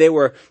 And they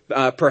were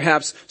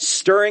perhaps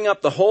stirring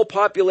up the whole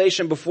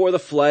population before the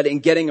flood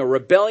and getting a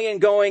rebellion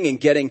going and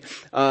getting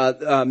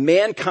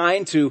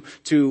mankind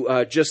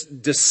to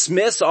just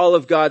dismiss all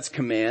of God's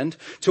command,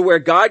 to where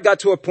God got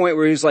to a point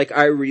where he's like,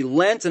 I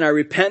relent and I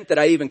repent that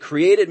I even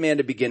created man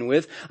to begin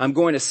with. I'm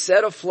going to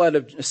send a flood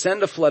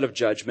of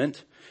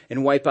judgment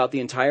and wipe out the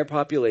entire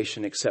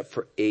population except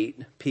for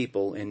 8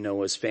 people in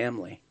Noah's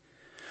family.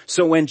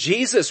 So when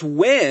Jesus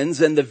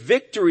wins and the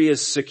victory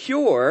is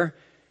secure,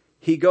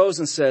 he goes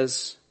and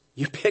says,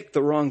 you picked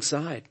the wrong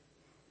side.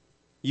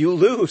 You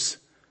lose.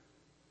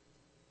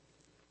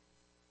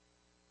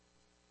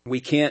 We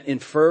can't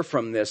infer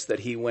from this that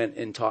he went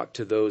and talked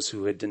to those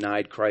who had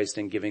denied Christ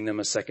and giving them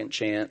a second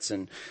chance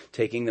and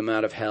taking them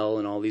out of hell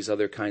and all these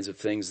other kinds of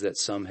things that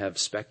some have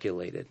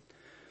speculated.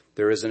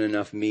 There isn't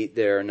enough meat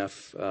there,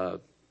 enough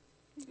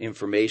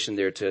information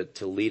there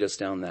to lead us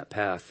down that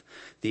path.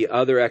 The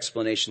other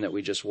explanation that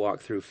we just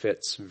walked through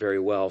fits very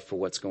well for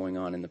what's going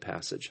on in the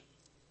passage.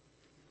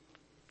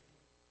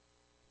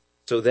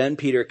 So then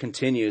Peter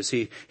continues.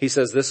 He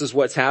says this is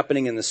what's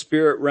happening in the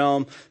spirit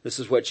realm. This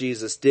is what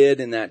Jesus did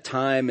in that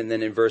time. And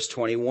then in verse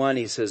 21,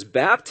 he says,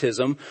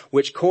 baptism,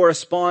 which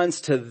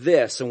corresponds to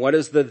this. And what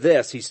is the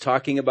this? He's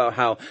talking about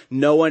how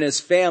Noah and his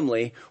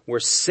family were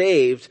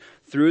saved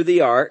through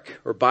the ark,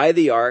 or by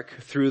the ark,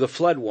 through the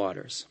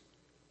floodwaters.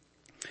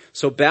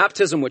 So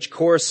baptism, which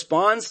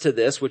corresponds to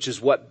this, which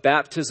is what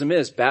baptism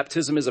is.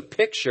 Baptism is a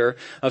picture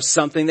of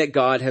something that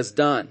God has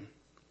done.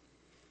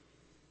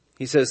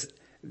 He says,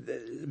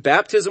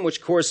 baptism,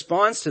 which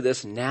corresponds to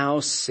this, now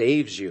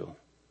saves you.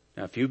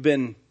 Now, if you've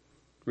been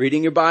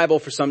reading your Bible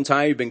for some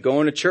time, you've been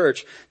going to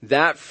church,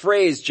 that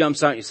phrase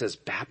jumps out and he says,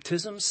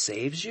 baptism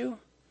saves you?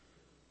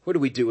 What do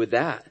we do with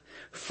that?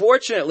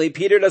 Fortunately,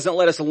 Peter doesn't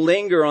let us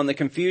linger on the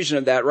confusion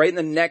of that. Right in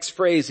the next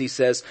phrase, he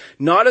says,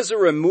 not as a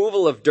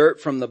removal of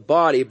dirt from the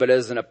body, but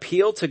as an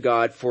appeal to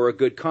God for a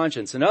good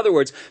conscience. In other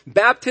words,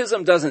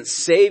 baptism doesn't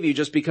save you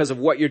just because of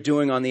what you're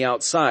doing on the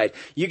outside.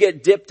 You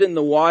get dipped in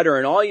the water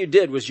and all you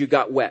did was you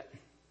got wet.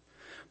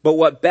 But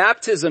what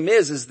baptism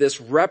is this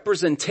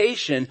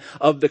representation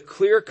of the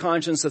clear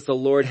conscience that the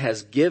Lord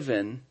has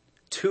given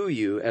to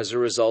you as a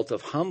result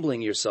of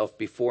humbling yourself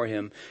before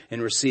him and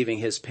receiving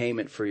his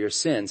payment for your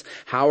sins.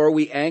 How are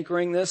we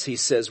anchoring this? He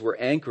says we're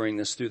anchoring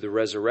this through the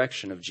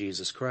resurrection of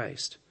Jesus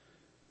Christ.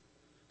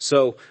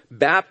 So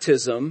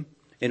baptism,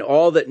 in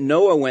all that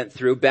Noah went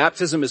through,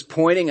 baptism is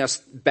pointing us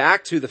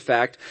back to the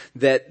fact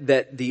that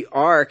the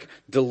ark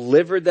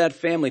delivered that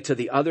family to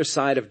the other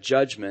side of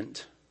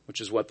judgment,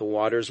 which is what the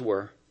waters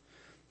were.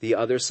 The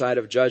other side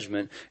of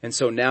judgment. And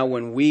so now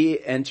when we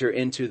enter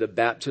into the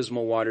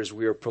baptismal waters,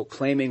 we are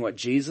proclaiming what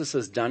Jesus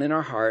has done in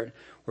our heart.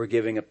 We're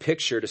giving a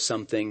picture to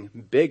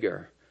something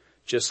bigger,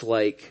 just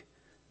like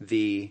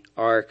the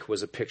ark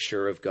was a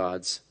picture of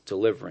God's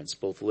deliverance,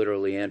 both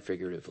literally and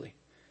figuratively.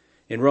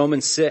 In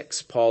Romans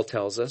 6, Paul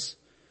tells us,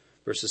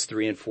 verses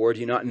 3 and 4, do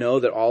you not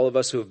know that all of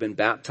us who have been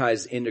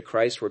baptized into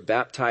Christ were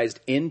baptized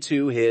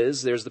into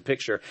his, there's the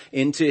picture,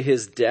 into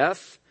his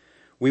death?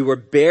 We were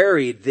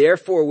buried,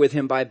 therefore, with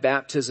him by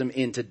baptism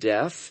into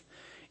death,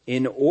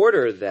 in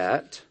order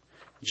that,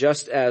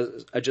 just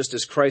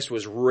as Christ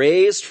was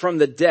raised from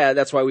the dead,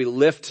 that's why we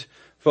lift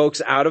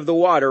folks out of the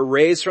water,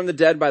 raised from the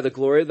dead by the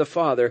glory of the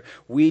Father,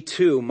 we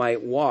too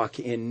might walk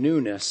in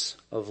newness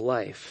of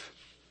life.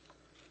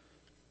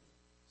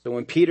 So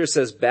when Peter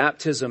says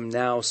baptism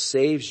now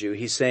saves you,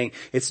 he's saying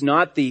it's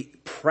not the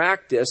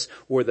practice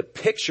or the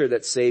picture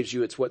that saves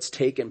you, it's what's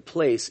taken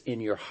place in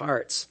your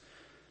hearts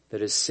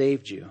that has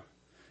saved you.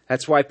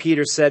 That's why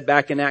Peter said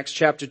back in Acts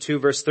chapter 2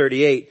 verse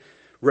 38,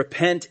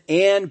 repent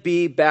and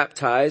be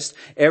baptized,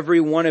 every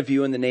one of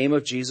you in the name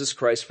of Jesus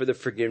Christ for the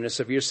forgiveness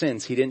of your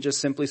sins. He didn't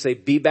just simply say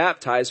be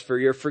baptized for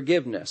your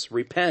forgiveness.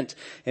 Repent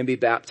and be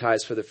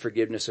baptized for the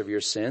forgiveness of your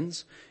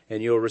sins,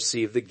 and you'll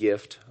receive the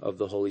gift of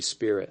the Holy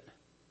Spirit.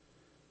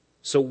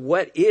 So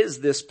what is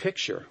this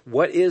picture?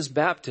 What is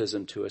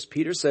baptism to us?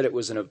 Peter said it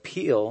was an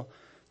appeal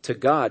to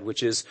God,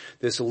 which is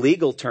this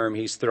legal term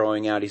he's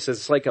throwing out. He says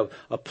it's like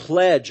a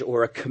pledge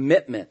or a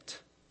commitment.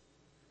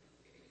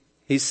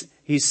 He's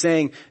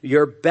saying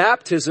your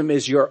baptism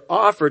is your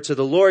offer to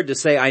the Lord to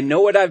say, I know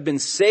what I've been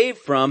saved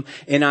from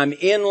and I'm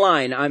in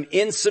line. I'm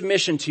in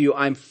submission to you.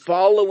 I'm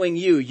following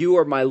you. You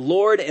are my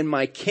Lord and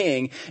my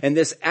King. And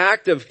this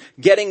act of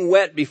getting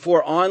wet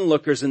before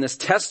onlookers and this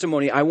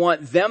testimony, I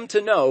want them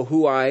to know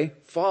who I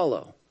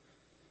follow.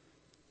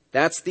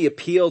 That's the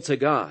appeal to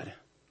God.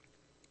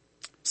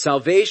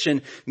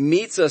 Salvation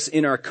meets us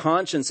in our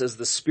conscience as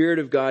the Spirit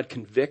of God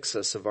convicts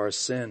us of our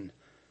sin.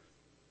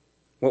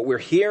 What we're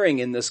hearing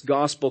in this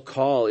gospel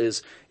call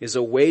is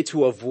a way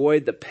to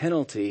avoid the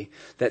penalty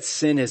that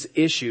sin has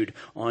issued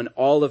on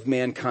all of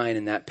mankind,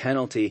 and that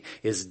penalty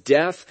is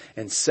death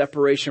and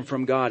separation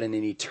from God and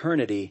an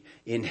eternity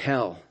in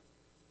hell.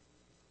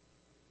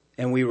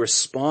 And we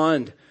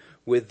respond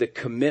with the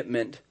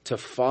commitment to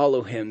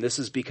follow him. This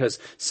is because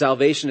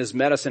salvation has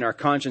met us in our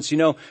conscience. You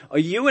know,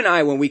 you and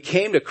I, when we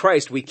came to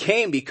Christ, we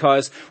came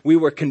because we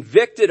were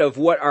convicted of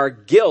what our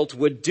guilt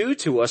would do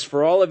to us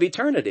for all of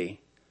eternity.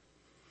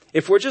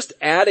 If we're just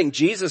adding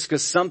Jesus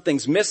because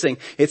something's missing,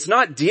 it's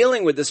not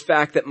dealing with this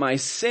fact that my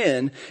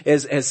sin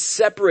has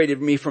separated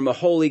me from a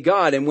holy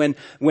God. And when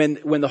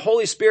the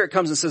Holy Spirit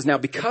comes and says, now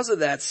because of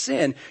that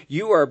sin,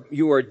 you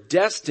are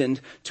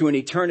destined to an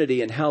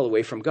eternity in hell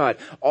away from God.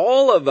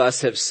 All of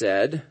us have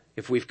said,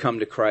 if we've come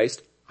to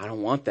Christ, I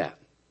don't want that.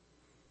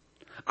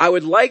 I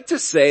would like to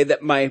say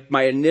that my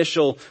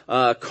initial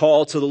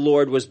call to the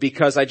Lord was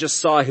because I just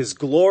saw his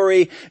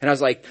glory and I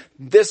was like,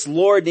 this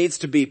Lord needs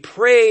to be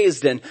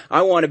praised and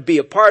I want to be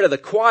a part of the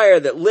choir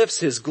that lifts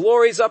his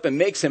glories up and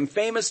makes him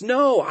famous.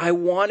 No, I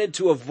wanted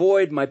to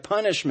avoid my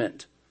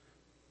punishment.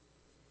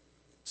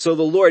 So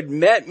the Lord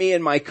met me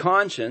in my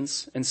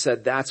conscience and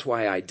said, that's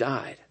why I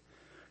died.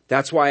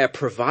 That's why I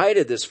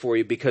provided this for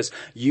you, because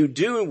you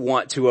do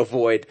want to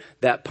avoid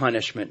that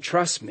punishment.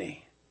 Trust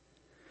me.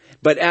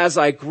 But as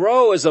I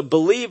grow as a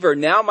believer,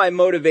 now my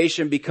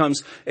motivation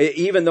becomes,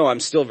 even though I'm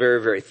still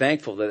very, very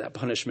thankful that that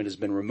punishment has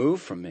been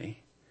removed from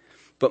me,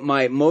 but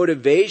my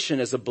motivation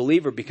as a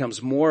believer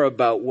becomes more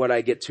about what I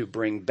get to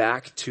bring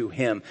back to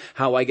him,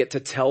 how I get to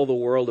tell the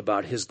world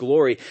about his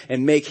glory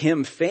and make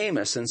him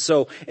famous. And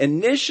so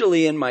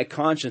initially in my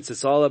conscience,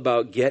 it's all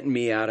about getting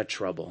me out of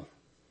trouble.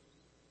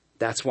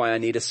 That's why I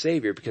need a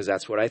Savior, because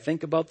that's what I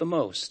think about the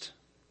most.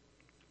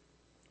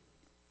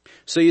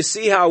 So you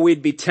see how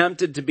we'd be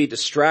tempted to be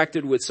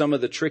distracted with some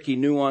of the tricky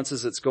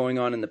nuances that's going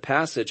on in the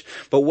passage.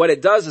 But what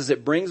it does is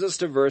it brings us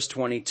to verse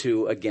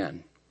 22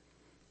 again.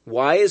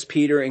 Why is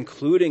Peter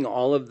including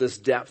all of this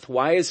depth?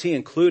 Why is he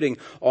including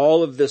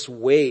all of this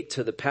weight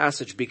to the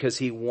passage? Because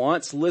he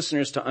wants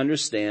listeners to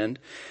understand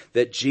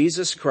that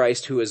Jesus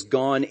Christ, who has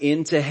gone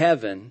into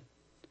heaven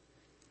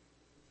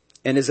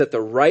and is at the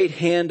right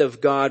hand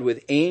of God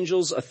with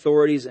angels,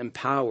 authorities, and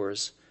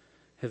powers,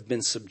 have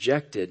been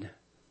subjected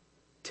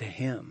to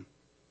him.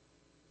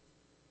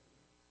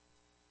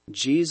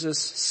 Jesus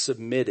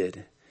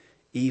submitted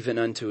even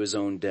unto his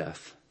own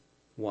death.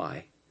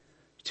 Why?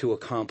 To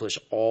accomplish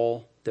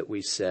all that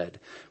we said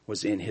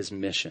was in his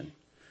mission.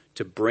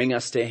 To bring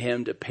us to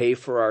him, to pay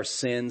for our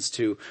sins,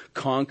 to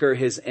conquer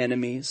his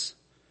enemies.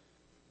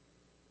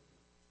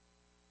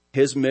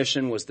 His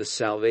mission was the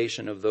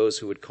salvation of those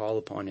who would call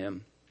upon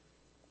him.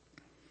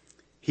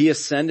 He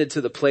ascended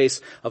to the place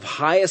of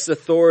highest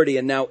authority,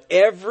 and now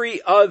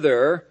every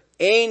other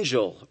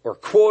angel or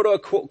quote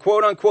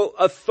unquote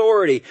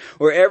authority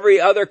or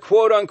every other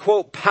quote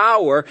unquote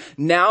power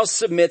now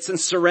submits and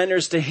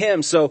surrenders to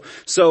him. So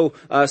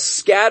a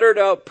scattered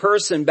out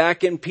person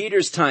back in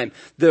Peter's time,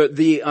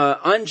 the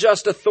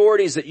unjust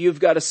authorities that you've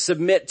got to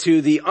submit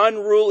to, the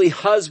unruly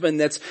husband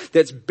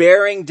that's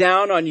bearing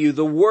down on you,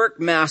 the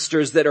work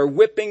masters that are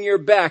whipping your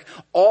back,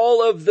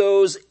 all of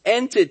those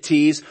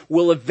entities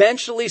will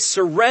eventually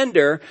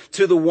surrender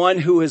to the one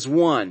who has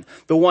won,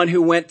 the one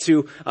who went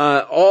to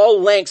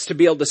all lengths to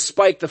be able to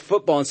spike the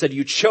football and said,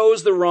 you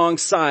chose the wrong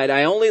side.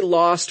 I only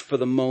lost for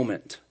the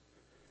moment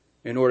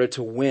in order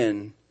to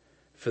win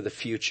for the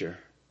future.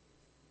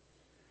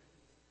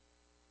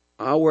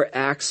 Our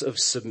acts of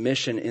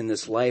submission in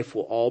this life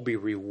will all be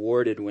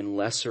rewarded when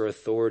lesser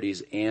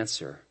authorities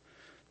answer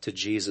to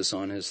Jesus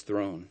on his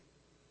throne.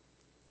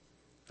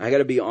 I got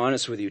to be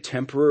honest with you,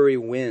 temporary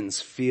wins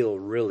feel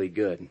really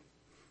good.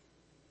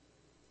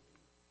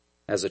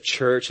 As a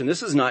church, and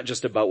this is not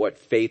just about what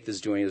Faith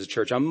is doing as a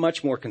church. I'm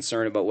much more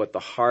concerned about what the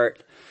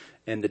heart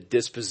and the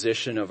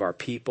disposition of our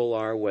people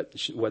are, what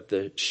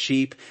the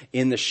sheep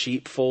in the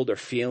sheepfold are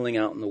feeling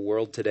out in the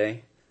world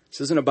today.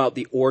 This isn't about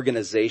the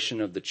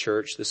organization of the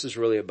church. This is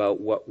really about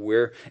what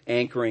we're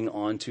anchoring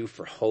onto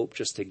for hope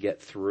just to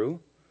get through.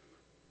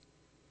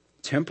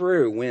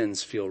 Temporary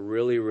wins feel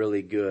really,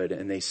 really good,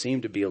 and they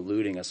seem to be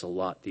eluding us a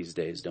lot these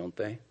days, don't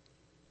they?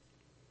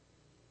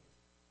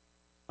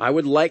 I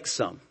would like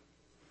some.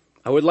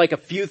 I would like a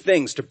few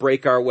things to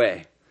break our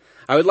way.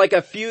 I would like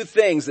a few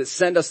things that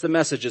send us the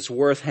message it's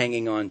worth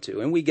hanging on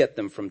to. And we get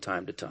them from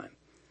time to time.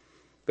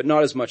 But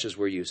not as much as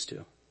we're used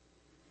to.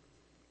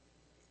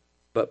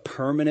 But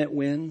permanent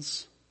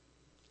wins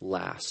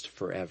last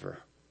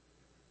forever.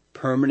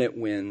 Permanent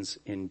wins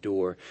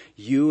endure.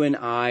 You and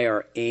I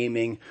are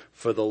aiming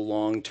for the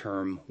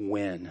long-term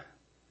win.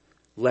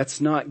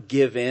 Let's not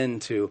give in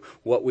to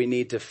what we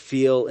need to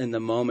feel in the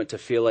moment to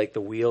feel like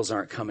the wheels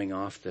aren't coming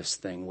off this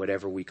thing,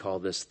 whatever we call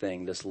this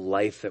thing, this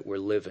life that we're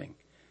living.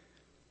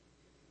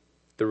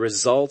 The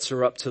results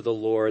are up to the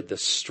Lord. The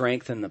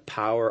strength and the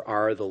power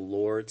are the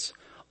Lord's.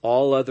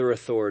 All other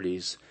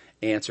authorities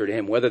answer to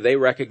him. Whether they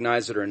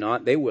recognize it or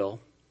not, they will.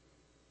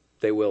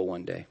 They will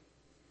one day.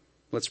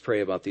 Let's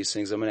pray about these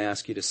things. I'm going to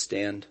ask you to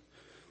stand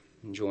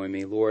and join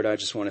me. Lord, I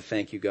just want to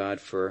thank you, God,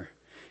 for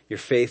your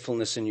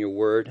faithfulness in your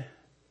word.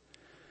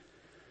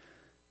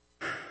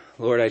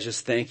 Lord, I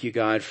just thank you,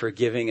 God, for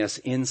giving us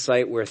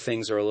insight where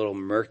things are a little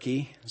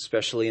murky,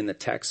 especially in the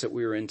text that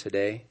we were in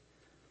today.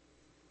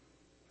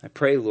 I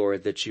pray,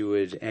 Lord, that you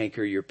would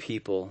anchor your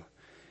people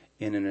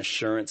in an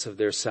assurance of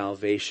their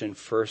salvation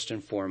first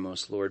and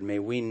foremost. Lord, may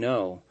we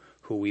know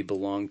who we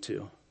belong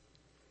to.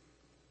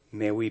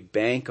 May we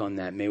bank on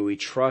that. May we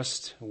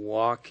trust,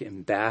 walk,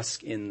 and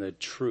bask in the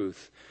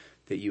truth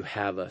that you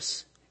have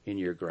us in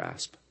your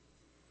grasp.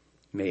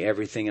 May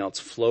everything else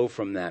flow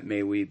from that.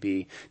 May we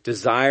be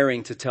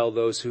desiring to tell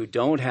those who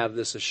don't have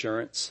this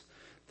assurance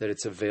that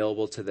it's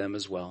available to them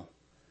as well.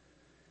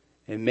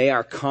 And may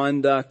our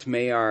conduct,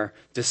 may our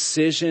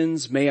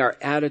decisions, may our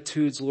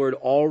attitudes, Lord,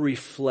 all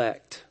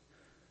reflect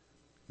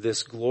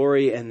this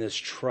glory and this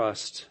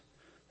trust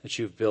that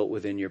you've built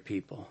within your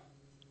people.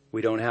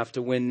 We don't have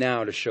to win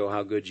now to show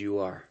how good you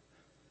are.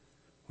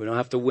 We don't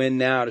have to win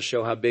now to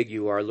show how big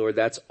you are. Lord,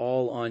 that's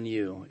all on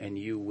you, and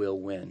you will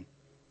win,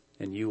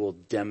 and you will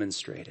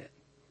demonstrate it.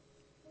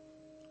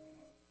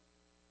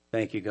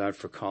 Thank you, God,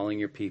 for calling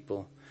your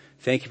people.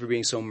 Thank you for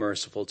being so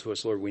merciful to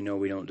us, Lord. We know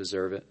we don't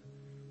deserve it.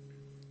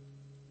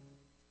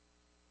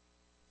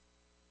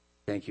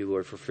 Thank you,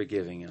 Lord, for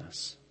forgiving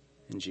us.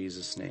 In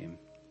Jesus' name,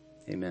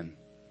 amen.